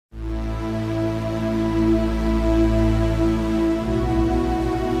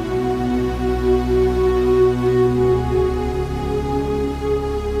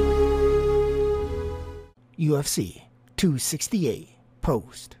UFC 268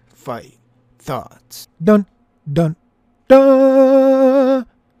 post-fight thoughts. Dun, dun, dun!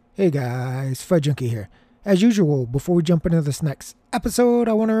 Hey guys, Fight Junkie here. As usual, before we jump into this next episode,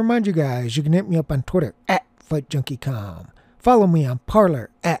 I want to remind you guys you can hit me up on Twitter at FightJunkieCom. Follow me on Parler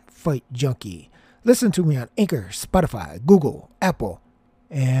at FightJunkie. Listen to me on Anchor, Spotify, Google, Apple,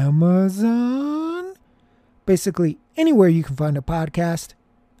 Amazon. Basically, anywhere you can find a podcast,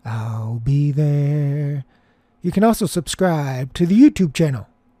 I'll be there. You can also subscribe to the YouTube channel.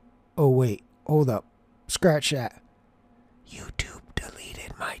 Oh wait, hold up. Scratch that. YouTube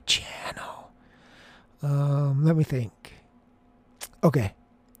deleted my channel. Let me think. Okay,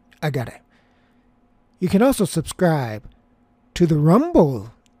 I got it. You can also subscribe to the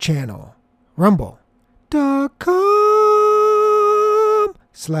Rumble channel.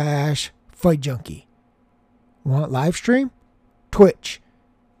 Rumble.com/FightJunkie. Want live stream?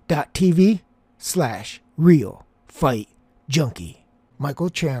 Twitch.tv/RealFightJunkie. Michael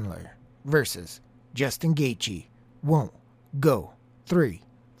Chandler versus Justin Gaethje won't go 3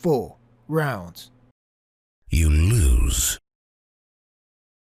 full rounds. You lose.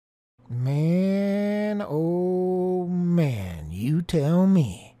 Man, oh man, you tell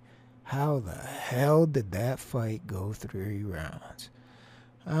me, how the hell did that fight go 3 rounds?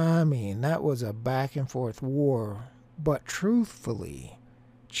 I mean, that was a back and forth war, but truthfully,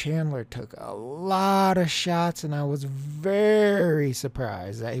 Chandler took a lot of shots, and I was very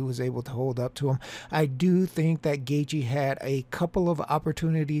surprised that he was able to hold up to him. I do think that Gaethje had a couple of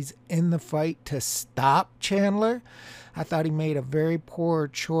opportunities in the fight to stop Chandler. I thought he made a very poor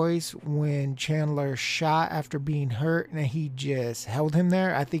choice when Chandler shot after being hurt, and he just held him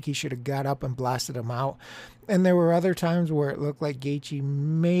there. I think he should have got up and blasted him out. And there were other times where it looked like Gaethje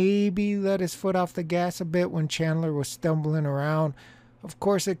maybe let his foot off the gas a bit when Chandler was stumbling around. Of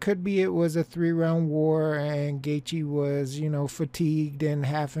course, it could be it was a 3-round war and Gaethje was, fatigued and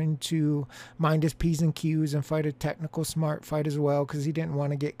having to mind his P's and Q's and fight a technical smart fight as well because he didn't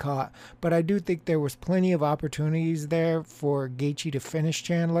want to get caught. But I do think there was plenty of opportunities there for Gaethje to finish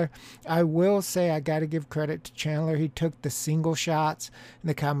Chandler. I will say I got to give credit to Chandler. He took the single shots and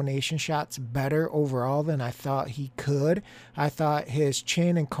the combination shots better overall than I thought he could. I thought his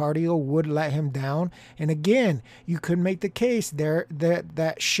chin and cardio would let him down. And again, you could make the case that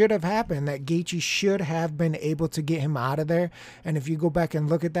should have happened, that Gaethje should have been able to get him out of there. And if you go back and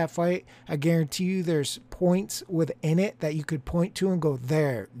look at that fight, I guarantee you there's points within it that you could point to and go,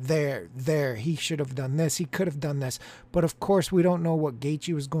 there, he should have done this, he could have done this. But of course, we don't know what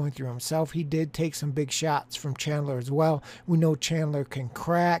Gaethje was going through himself. He did take some big shots from Chandler as well. We know Chandler can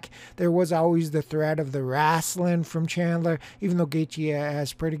crack. There was always the threat of the wrestling from Chandler, even though Gaethje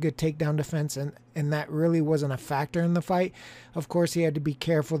has pretty good takedown defense, and that really wasn't a factor in the fight. Of course, he had to be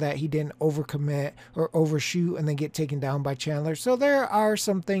careful that he didn't overcommit or overshoot and then get taken down by Chandler. So there are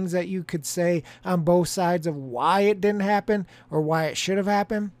some things that you could say on both sides of why it didn't happen or why it should have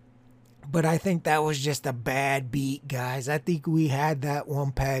happened. But I think that was just a bad beat, guys. I think we had that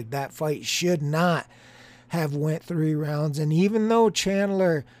one pegged. That fight should not have went 3 rounds. And even though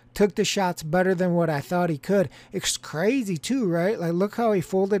Chandler took the shots better than what I thought he could, it's crazy too, right? Like, look how he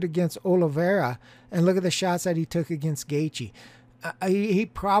folded against Oliveira, and look at the shots that he took against Gaethje. He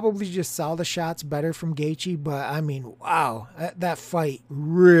probably just saw the shots better from Gaethje, but I mean, wow, that fight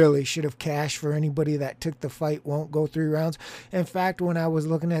really should have cashed for anybody that took the fight won't go 3 rounds. In fact, when I was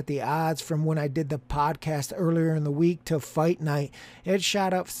looking at the odds from when I did the podcast earlier in the week to fight night, it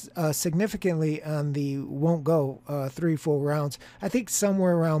shot up significantly on the won't go 3 full rounds. I think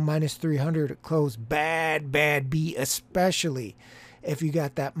somewhere around -300 it closed. Bad beat, especially if you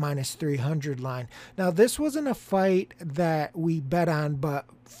got that -300 line. Now, this wasn't a fight that we bet on, but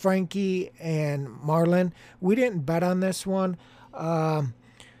Frankie and Marlon, we didn't bet on this one.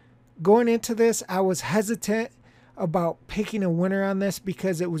 Going into this, I was hesitant about picking a winner on this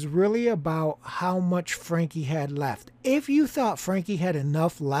because it was really about how much Frankie had left. If you thought Frankie had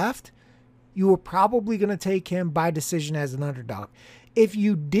enough left, you were probably going to take him by decision as an underdog. If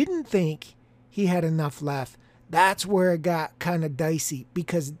you didn't think he had enough left, that's where it got kind of dicey,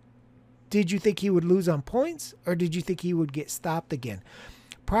 because did you think he would lose on points or did you think he would get stopped again?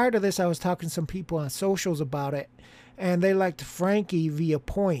 Prior to this, I was talking to some people on socials about it, and they liked Frankie via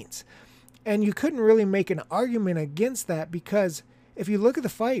points. And you couldn't really make an argument against that, because if you look at the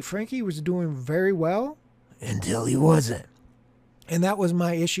fight, Frankie was doing very well until he wasn't. And that was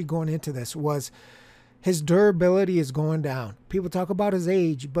my issue going into this, was his durability is going down. People talk about his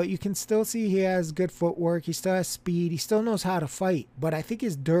age, but you can still see he has good footwork. He still has speed. He still knows how to fight. But I think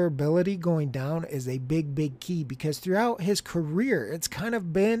his durability going down is a big key, because throughout his career, it's kind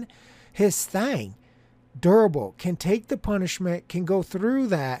of been his thing. durable, can take the punishment, can go through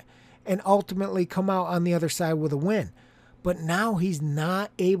that, and ultimately come out on the other side with a win. But now he's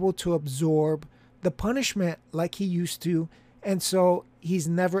not able to absorb the punishment like he used to, and so he's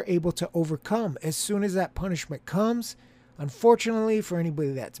never able to overcome. As soon as that punishment comes, unfortunately for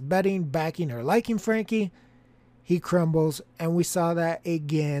anybody that's betting, backing, or liking Frankie, he crumbles, and we saw that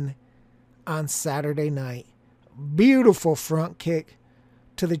again on Saturday night. Beautiful front kick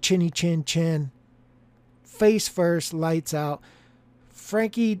to the chinny chin chin. Face first, lights out.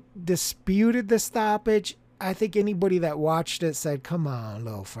 Frankie disputed the stoppage. I think anybody that watched it said, come on,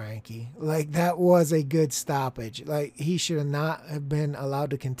 little Frankie. Like, that was a good stoppage. Like, he should not have been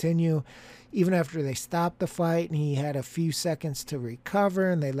allowed to continue. Even after they stopped the fight and he had a few seconds to recover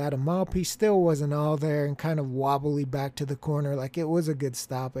and they let him up, he still wasn't all there and kind of wobbly back to the corner. Like, it was a good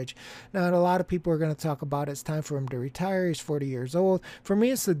stoppage. Now, a lot of people are going to talk about it's time for him to retire. He's 40 years old. For me,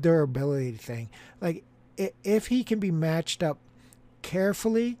 it's the durability thing. Like, if he can be matched up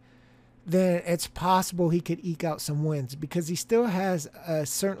carefully, then it's possible he could eke out some wins because he still has a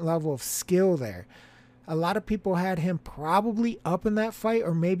certain level of skill there. A lot of people had him probably up in that fight,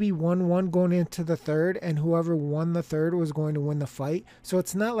 or maybe 1-1 going into the third, and whoever won the third was going to win the fight. So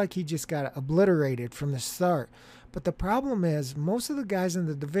it's not like he just got obliterated from the start. But the problem is, most of the guys in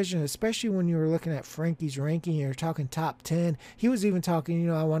the division, especially when you were looking at Frankie's ranking, you're talking top 10. He was even talking,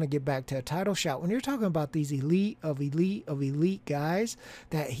 I want to get back to a title shot. When you're talking about these elite guys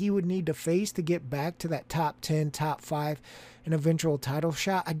that he would need to face to get back to that top 10, top 5, an eventual title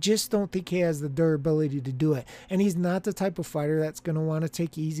shot, I just don't think he has the durability to do it. And he's not the type of fighter that's going to want to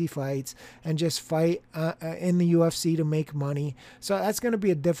take easy fights and just fight in the UFC to make money. So that's going to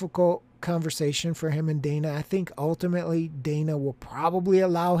be a difficult conversation for him and Dana. I think ultimately Dana will probably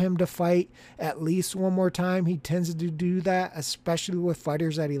allow him to fight at least one more time. He tends to do that, especially with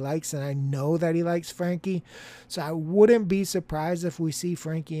fighters that he likes, and I know that he likes Frankie. So I wouldn't be surprised if we see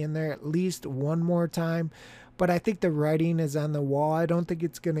Frankie in there at least one more time. But I think the writing is on the wall. I don't think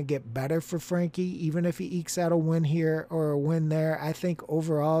it's going to get better for Frankie, even if he ekes out a win here or a win there. I think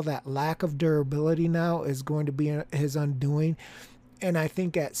overall that lack of durability now is going to be his undoing. And I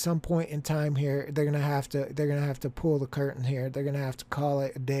think at some point in time here, they're gonna have to pull the curtain here. They're gonna have to call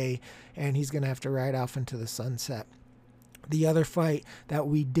it a day, and he's gonna have to ride off into the sunset. The other fight that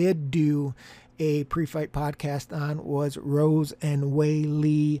we did do a pre-fight podcast on was Rose and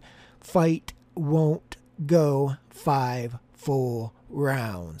Weili. Fight won't go 5 full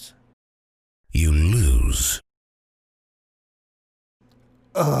rounds. You lose.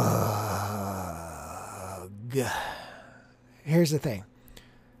 Ugh. Here's the thing.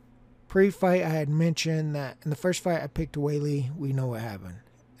 Pre-fight, I had mentioned that in the first fight I picked Weili. We know what happened.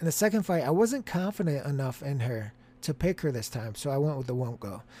 In the second fight, I wasn't confident enough in her to pick her this time, so I went with the won't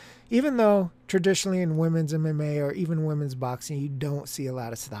go. Even though traditionally in women's MMA or even women's boxing, you don't see a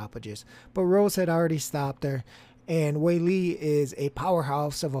lot of stoppages. But Rose had already stopped her, and Weili is a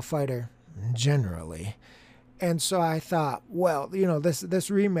powerhouse of a fighter, generally. And so I thought, well, this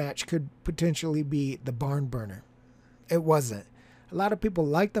rematch could potentially be the barn burner. It wasn't. A lot of people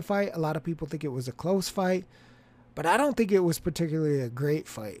liked the fight. A lot of people think it was a close fight. But I don't think it was particularly a great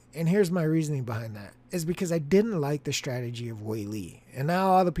fight. And here's my reasoning behind that. Is because I didn't like the strategy of Weili. And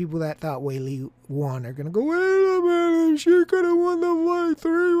now all the people that thought Weili won are going to go, wait a minute, she could have won the fight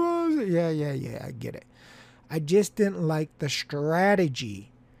 3 rounds. Yeah, I get it. I just didn't like the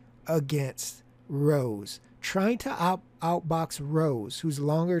strategy against Rose. Trying to outbox Rose, who's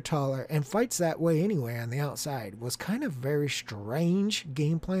longer, taller, and fights that way anyway on the outside, was kind of very strange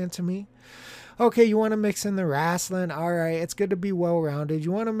game plan to me. Okay, you want to mix in the wrestling? All right, it's good to be well-rounded.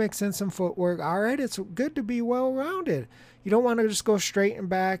 You want to mix in some footwork? All right, it's good to be well-rounded. You don't want to just go straight and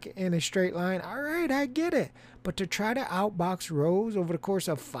back in a straight line. All right, I get it. But to try to outbox Rose over the course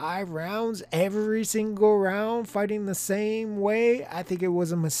of 5 rounds, every single round, fighting the same way, I think it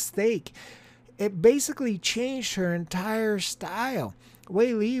was a mistake. It basically changed her entire style.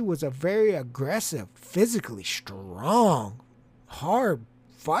 Weili was a very aggressive, physically strong, hard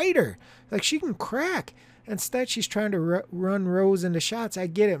fighter. Like, she can crack. Instead, she's trying to run Rose into shots. I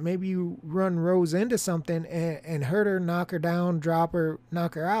get it. Maybe you run Rose into something and hurt her, knock her down, drop her,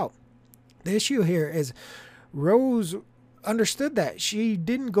 knock her out. The issue here is Rose understood that. She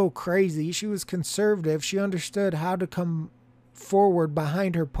didn't go crazy. She was conservative. She understood how to come forward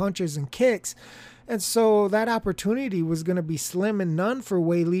behind her punches and kicks. And so that opportunity was going to be slim and none for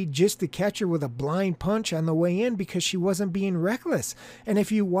Weili just to catch her with a blind punch on the way in because she wasn't being reckless. And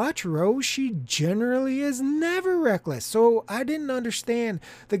if you watch Rose, she generally is never reckless. So I didn't understand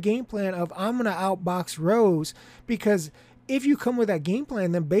the game plan of I'm going to outbox Rose because if you come with that game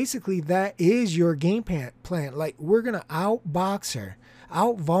plan, then basically that is your game plan. Like, we're going to outbox her,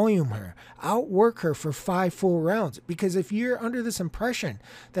 out volume her, outwork her for 5 full rounds. Because if you're under this impression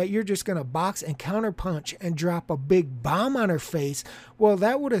that you're just going to box and counterpunch and drop a big bomb on her face, well,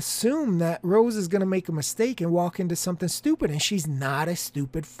 that would assume that Rose is going to make a mistake and walk into something stupid. And she's not a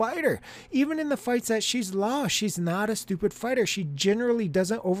stupid fighter. Even in the fights that she's lost, she's not a stupid fighter. She generally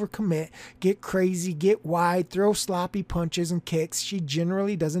doesn't overcommit, get crazy, get wide, throw sloppy punches and kicks. She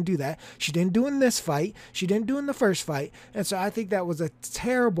generally doesn't do that. She didn't do in this fight. She didn't do in the first fight. And so I think that was a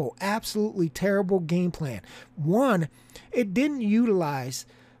terrible, absolutely terrible game plan. One, it didn't utilize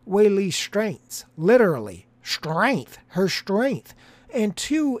Weili's strengths, literally her strength. And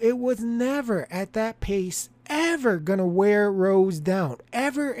two, it was never at that pace ever gonna wear Rose down,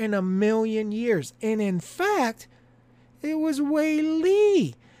 ever in a million years. And in fact, it was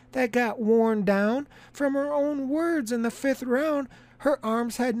Weili that got worn down. From her own words, in the 5th round, her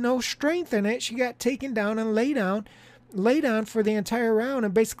arms had no strength in it. She got taken down and lay down for the entire round,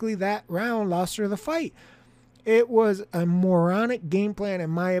 and basically that round lost her the fight. It was a moronic game plan,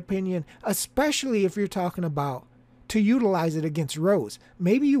 in my opinion, especially if you're talking about to utilize it against Rose.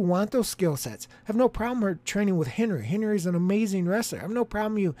 Maybe you want those skill sets. I have no problem her training with Henry. Henry's an amazing wrestler. I have no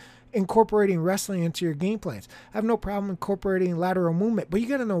problem you incorporating wrestling into your game plans. I have no problem incorporating lateral movement, but you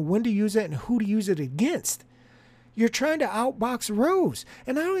got to know when to use it and who to use it against. You're trying to outbox Rose.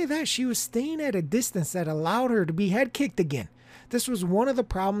 And not only that, she was staying at a distance that allowed her to be head kicked again. This was one of the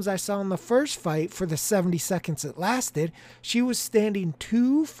problems I saw in the first fight for the 70 seconds it lasted. She was standing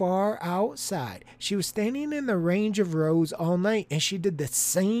too far outside. She was standing in the range of Rose all night, and she did the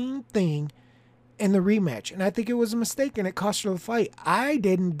same thing in the rematch. And I think it was a mistake, and it cost her the fight. I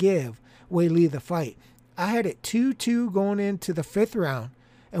didn't give Weili the fight. I had it 2-2 going into the 5th round,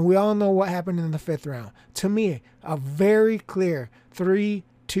 and we all know what happened in the 5th round. To me, a very clear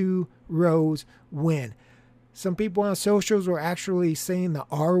 3-2 Rose win. Some people on socials were actually saying the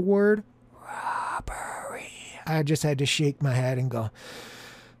R word, robbery. I just had to shake my head and go,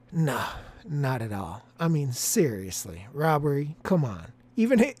 no, not at all. I mean, seriously, robbery, come on.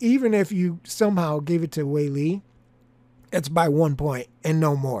 Even if you somehow gave it to Weili, it's by 1 point and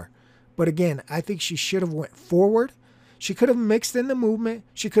no more. But again, I think she should have went forward. She could have mixed in the movement.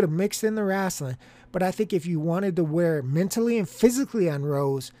 She could have mixed in the wrestling. But I think if you wanted to wear mentally and physically on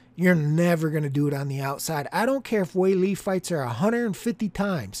Rose, you're never going to do it on the outside. I don't care if Weili fights her 150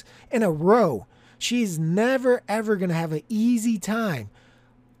 times in a row. She's never, ever going to have an easy time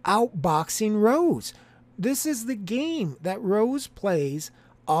outboxing Rose. This is the game that Rose plays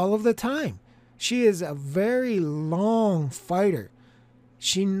all of the time. She is a very long fighter.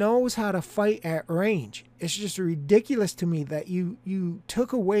 She knows how to fight at range. It's just ridiculous to me that you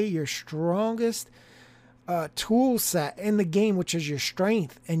took away your strongest tool set in the game, which is your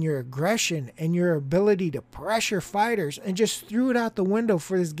strength and your aggression and your ability to pressure fighters, and just threw it out the window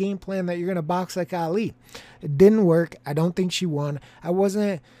for this game plan that you're going to box like Ali. It didn't work. I don't think she won. I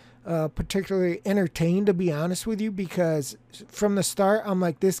wasn't particularly entertained, to be honest with you, because from the start, I'm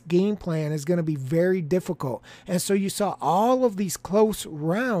like, this game plan is going to be very difficult. And so you saw all of these close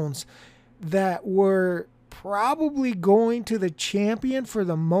rounds that were probably going to the champion for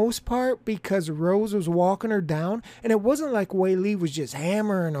the most part, because Rose was walking her down, and it wasn't like Weili was just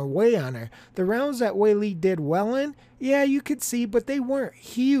hammering away on her. The rounds that Weili did well in, yeah, you could see, but they weren't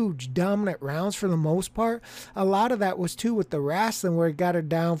huge dominant rounds for the most part. A lot of that was too with the wrestling, where it got her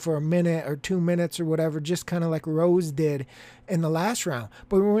down for a minute or 2 minutes or whatever, just kind of like Rose did in the last round.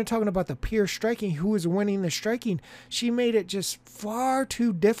 But when we're talking about the pure striking, who was winning the striking, she made it just far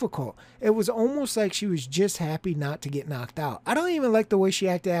too difficult. It was almost like she was just happy not to get knocked out. I don't even like the way she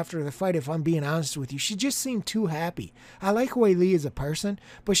acted after the fight, if I'm being honest with you. She just seemed too happy. I like Weili as a person,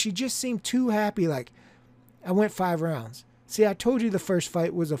 but she just seemed too happy, like, I went 5 rounds. See, I told you the first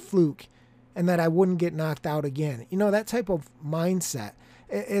fight was a fluke and that I wouldn't get knocked out again. You know, that type of mindset.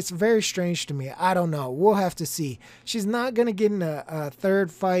 It's very strange to me. I don't know. We'll have to see. She's not going to get in a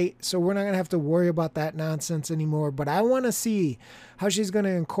third fight, so we're not going to have to worry about that nonsense anymore. But I want to see how she's going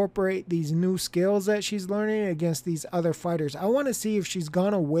to incorporate these new skills that she's learning against these other fighters. I want to see if she's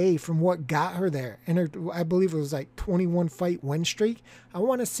gone away from what got her there. And her, I believe it was like 21 fight win streak. I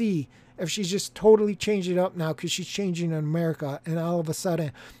want to see if she's just totally changed it up now, because she's changing in America, and all of a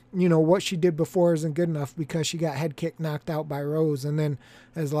sudden, you know, what she did before isn't good enough because she got head kicked, knocked out by Rose, and then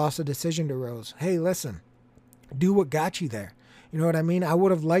has lost a decision to Rose. Hey, listen, do what got you there. You know what I mean? I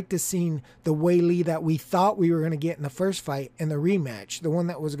would have liked to seen the Wei Li that we thought we were going to get in the first fight in the rematch, the one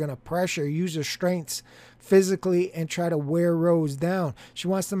that was going to pressure, use her strengths physically and try to wear Rose down. She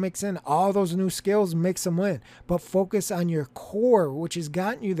wants to mix in all those new skills, mix them in, but focus on your core, which has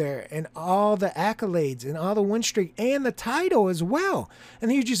gotten you there, and all the accolades and all the win streak and the title as well.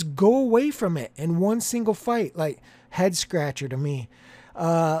 And then you just go away from it in one single fight. Like, head scratcher to me.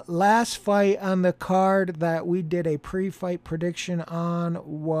 Last fight on the card that we did a pre-fight prediction on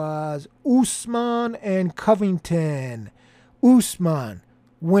was Usman and Covington. Usman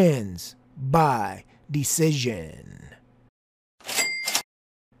wins by decision.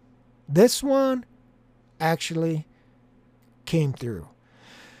 This one actually came through.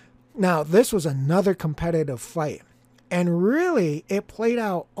 Now, this was another competitive fight, and really it played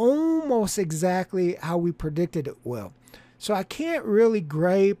out almost exactly how we predicted it will. So I can't really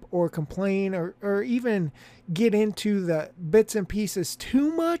gripe or complain or even get into the bits and pieces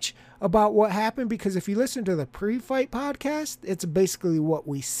too much about what happened, because if you listen to the pre-fight podcast, it's basically what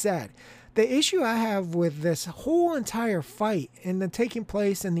we said. The issue I have with this whole entire fight and the taking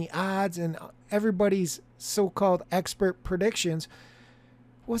place and the odds and everybody's so-called expert predictions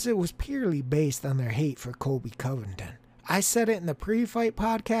was it was purely based on their hate for Colby Covington. I said it in the pre-fight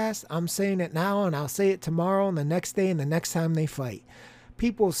podcast. I'm saying it now, and I'll say it tomorrow and the next day and the next time they fight.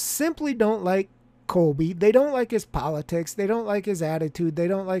 People simply don't like Colby. They don't like his politics. They don't like his attitude. They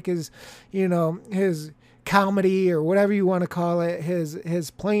don't like his, his comedy or whatever you want to call it,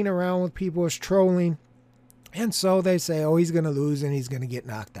 his playing around with people, his trolling. And so they say, oh, he's going to lose and he's going to get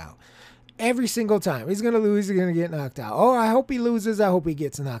knocked out. Every single time. He's going to lose, he's going to get knocked out. Oh, I hope he loses, I hope he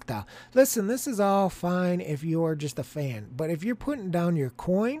gets knocked out. Listen, this is all fine if you're just a fan. But if you're putting down your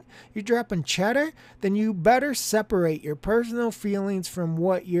coin, you're dropping cheddar, then you better separate your personal feelings from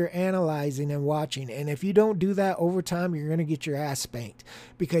what you're analyzing and watching. And if you don't do that over time, you're going to get your ass spanked.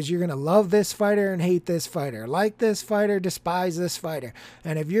 Because you're going to love this fighter and hate this fighter. Like this fighter, despise this fighter.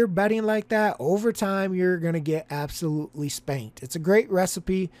 And if you're betting like that, over time, you're going to get absolutely spanked. It's a great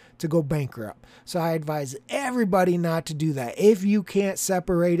recipe to go bankrupt. So I advise everybody not to do that. If you can't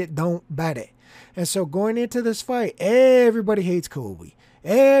separate it, don't bet it. And so going into this fight, everybody hates Colby.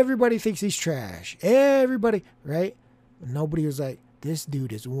 Everybody thinks he's trash. Everybody, right? Nobody was like, this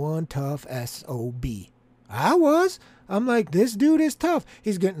dude is one tough SOB. I'm like, this dude is tough.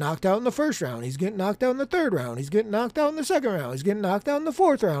 He's getting knocked out in the first round. He's getting knocked out in the third round. He's getting knocked out in the second round. He's getting knocked out in the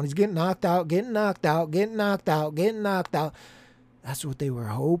fourth round. He's getting knocked out, getting knocked out, getting knocked out, getting knocked out. That's what they were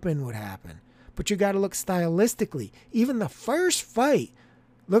hoping would happen. But you got to look stylistically. Even the first fight,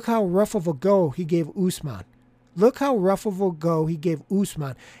 look how rough of a go he gave Usman. Look how rough of a go he gave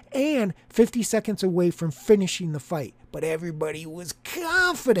Usman. And 50 seconds away from finishing the fight. But everybody was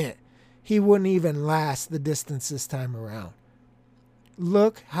confident he wouldn't even last the distance this time around.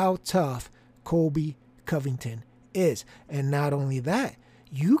 Look how tough Colby Covington is. And not only that,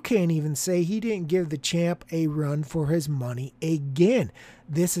 you can't even say he didn't give the champ a run for his money again.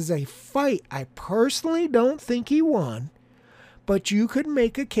 This is a fight I personally don't think he won, but you could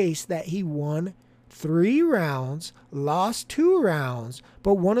make a case that he won 3 rounds, lost 2 rounds,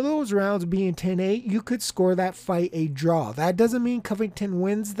 but one of those rounds being 10-8, you could score that fight a draw. That doesn't mean Covington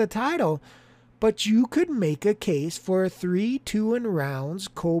wins the title, but you could make a case for a 3-2 in rounds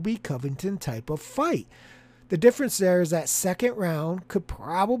Colby Covington type of fight. The difference there is that second round could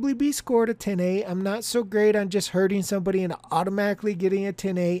probably be scored a 10-8. I'm not so great on just hurting somebody and automatically getting a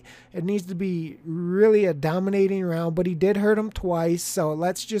 10-8. It needs to be really a dominating round, but he did hurt him twice, so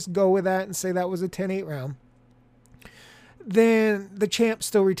let's just go with that and say that was a 10-8 round. Then the champ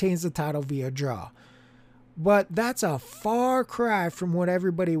still retains the title via draw. But that's a far cry from what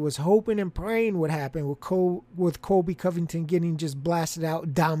everybody was hoping and praying would happen with Colby Covington getting just blasted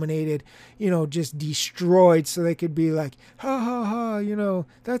out, dominated, just destroyed, so they could be like, ha ha ha,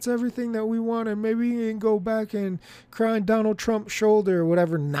 that's everything that we wanted. Maybe we can go back and cry on Donald Trump's shoulder or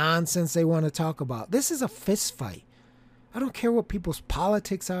whatever nonsense they want to talk about. This is a fist fight. I don't care what people's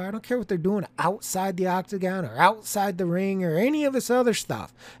politics are. I don't care what they're doing outside the octagon or outside the ring or any of this other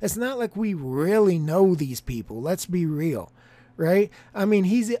stuff. It's not like we really know these people. Let's be real, right? I mean,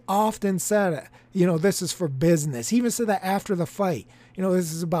 he's often said, this is for business. He even said that after the fight.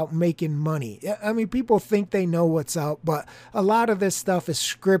 This is about making money. I mean, people think they know what's up, but a lot of this stuff is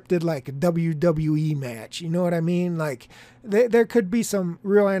scripted like a WWE match. You know what I mean? Like, there could be some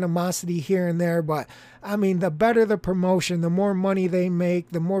real animosity here and there, but I mean, the better the promotion, the more money they make,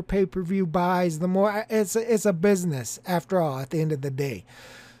 the more pay-per-view buys, the more it's a business after all at the end of the day.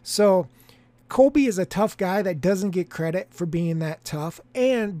 So Colby is a tough guy that doesn't get credit for being that tough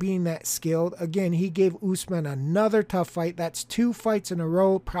and being that skilled. Again, he gave Usman another tough fight. That's 2 fights in a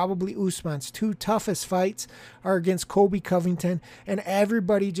row. Probably Usman's 2 toughest fights are against Colby Covington, and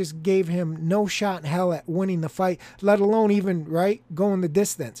everybody just gave him no shot in hell at winning the fight, let alone even, right, going the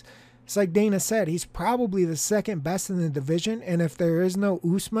distance. It's like Dana said, he's probably the second best in the division, and if there is no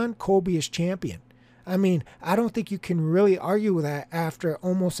Usman, Colby is champion. I mean, I don't think you can really argue with that after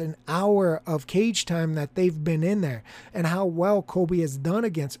almost an hour of cage time that they've been in there and how well Colby has done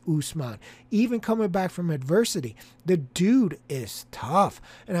against Usman, even coming back from adversity. The dude is tough.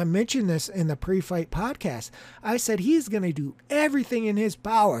 And I mentioned this in the pre-fight podcast. I said he's going to do everything in his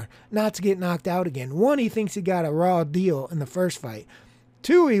power not to get knocked out again. 1, he thinks he got a raw deal in the first fight.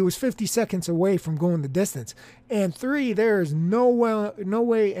 2, he was 50 seconds away from going the distance. And 3, there is no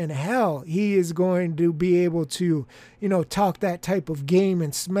way in hell he is going to be able to, talk that type of game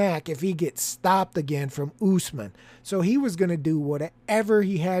and smack if he gets stopped again from Usman. So he was going to do whatever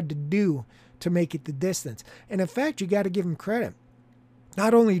he had to do to make it the distance. And in fact, you got to give him credit.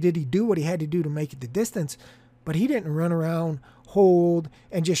 Not only did he do what he had to do to make it the distance, but he didn't run around, hold,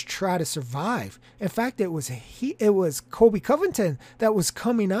 and just try to survive. In fact, it was Colby Covington that was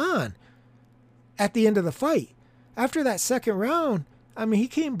coming on at the end of the fight. After that second round, he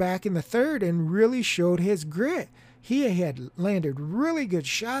came back in the third and really showed his grit. He had landed really good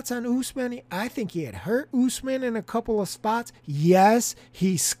shots on Usman. I think he had hurt Usman in a couple of spots. Yes,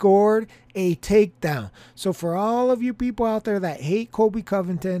 he scored a takedown. So for all of you people out there that hate Colby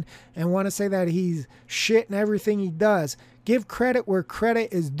Covington and want to say that he's shit in everything he does, give credit where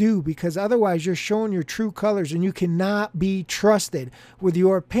credit is due, because otherwise you're showing your true colors and you cannot be trusted with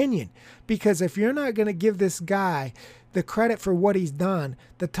your opinion. Because if you're not going to give this guy the credit for what he's done,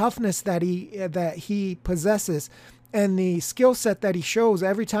 the toughness that he possesses, and the skill set that he shows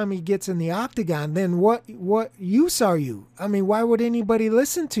every time he gets in the octagon, then what use are you? Why would anybody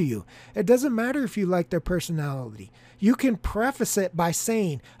listen to you? It doesn't matter if you like their personality. You can preface it by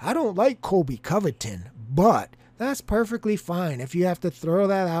saying, I don't like Colby Covington, but that's perfectly fine if you have to throw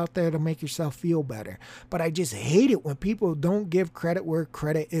that out there to make yourself feel better. But I just hate it when people don't give credit where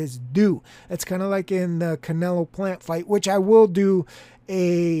credit is due. It's kind of like in the Canelo Plant fight, which I will do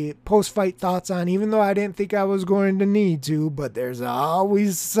a post-fight thoughts on, even though I didn't think I was going to need to, but there's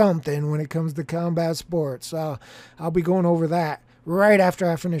always something when it comes to combat sports. So I'll be going over that right after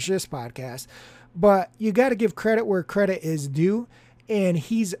I finish this podcast. But you got to give credit where credit is due. And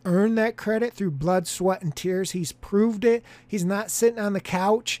he's earned that credit through blood, sweat, and tears. He's proved it. He's not sitting on the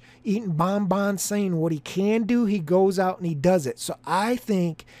couch eating bonbons saying what he can do. He goes out and he does it. So I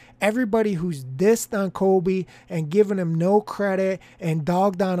think everybody who's dissed on Colby and given him no credit and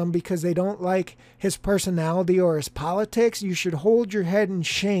dogged on him because they don't like his personality or his politics, you should hold your head in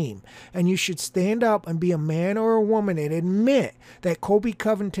shame. And you should stand up and be a man or a woman and admit that Colby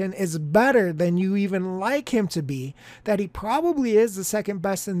Covington is better than you even like him to be, that he probably is the second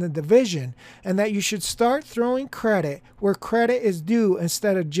best in the division, and that you should start throwing credit where credit is due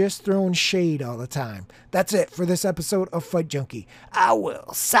instead of just throwing shade all the time. That's it for this episode of Fight Junkie. I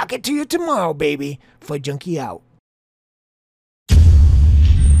will sock it to you tomorrow, baby. Fight Junkie out.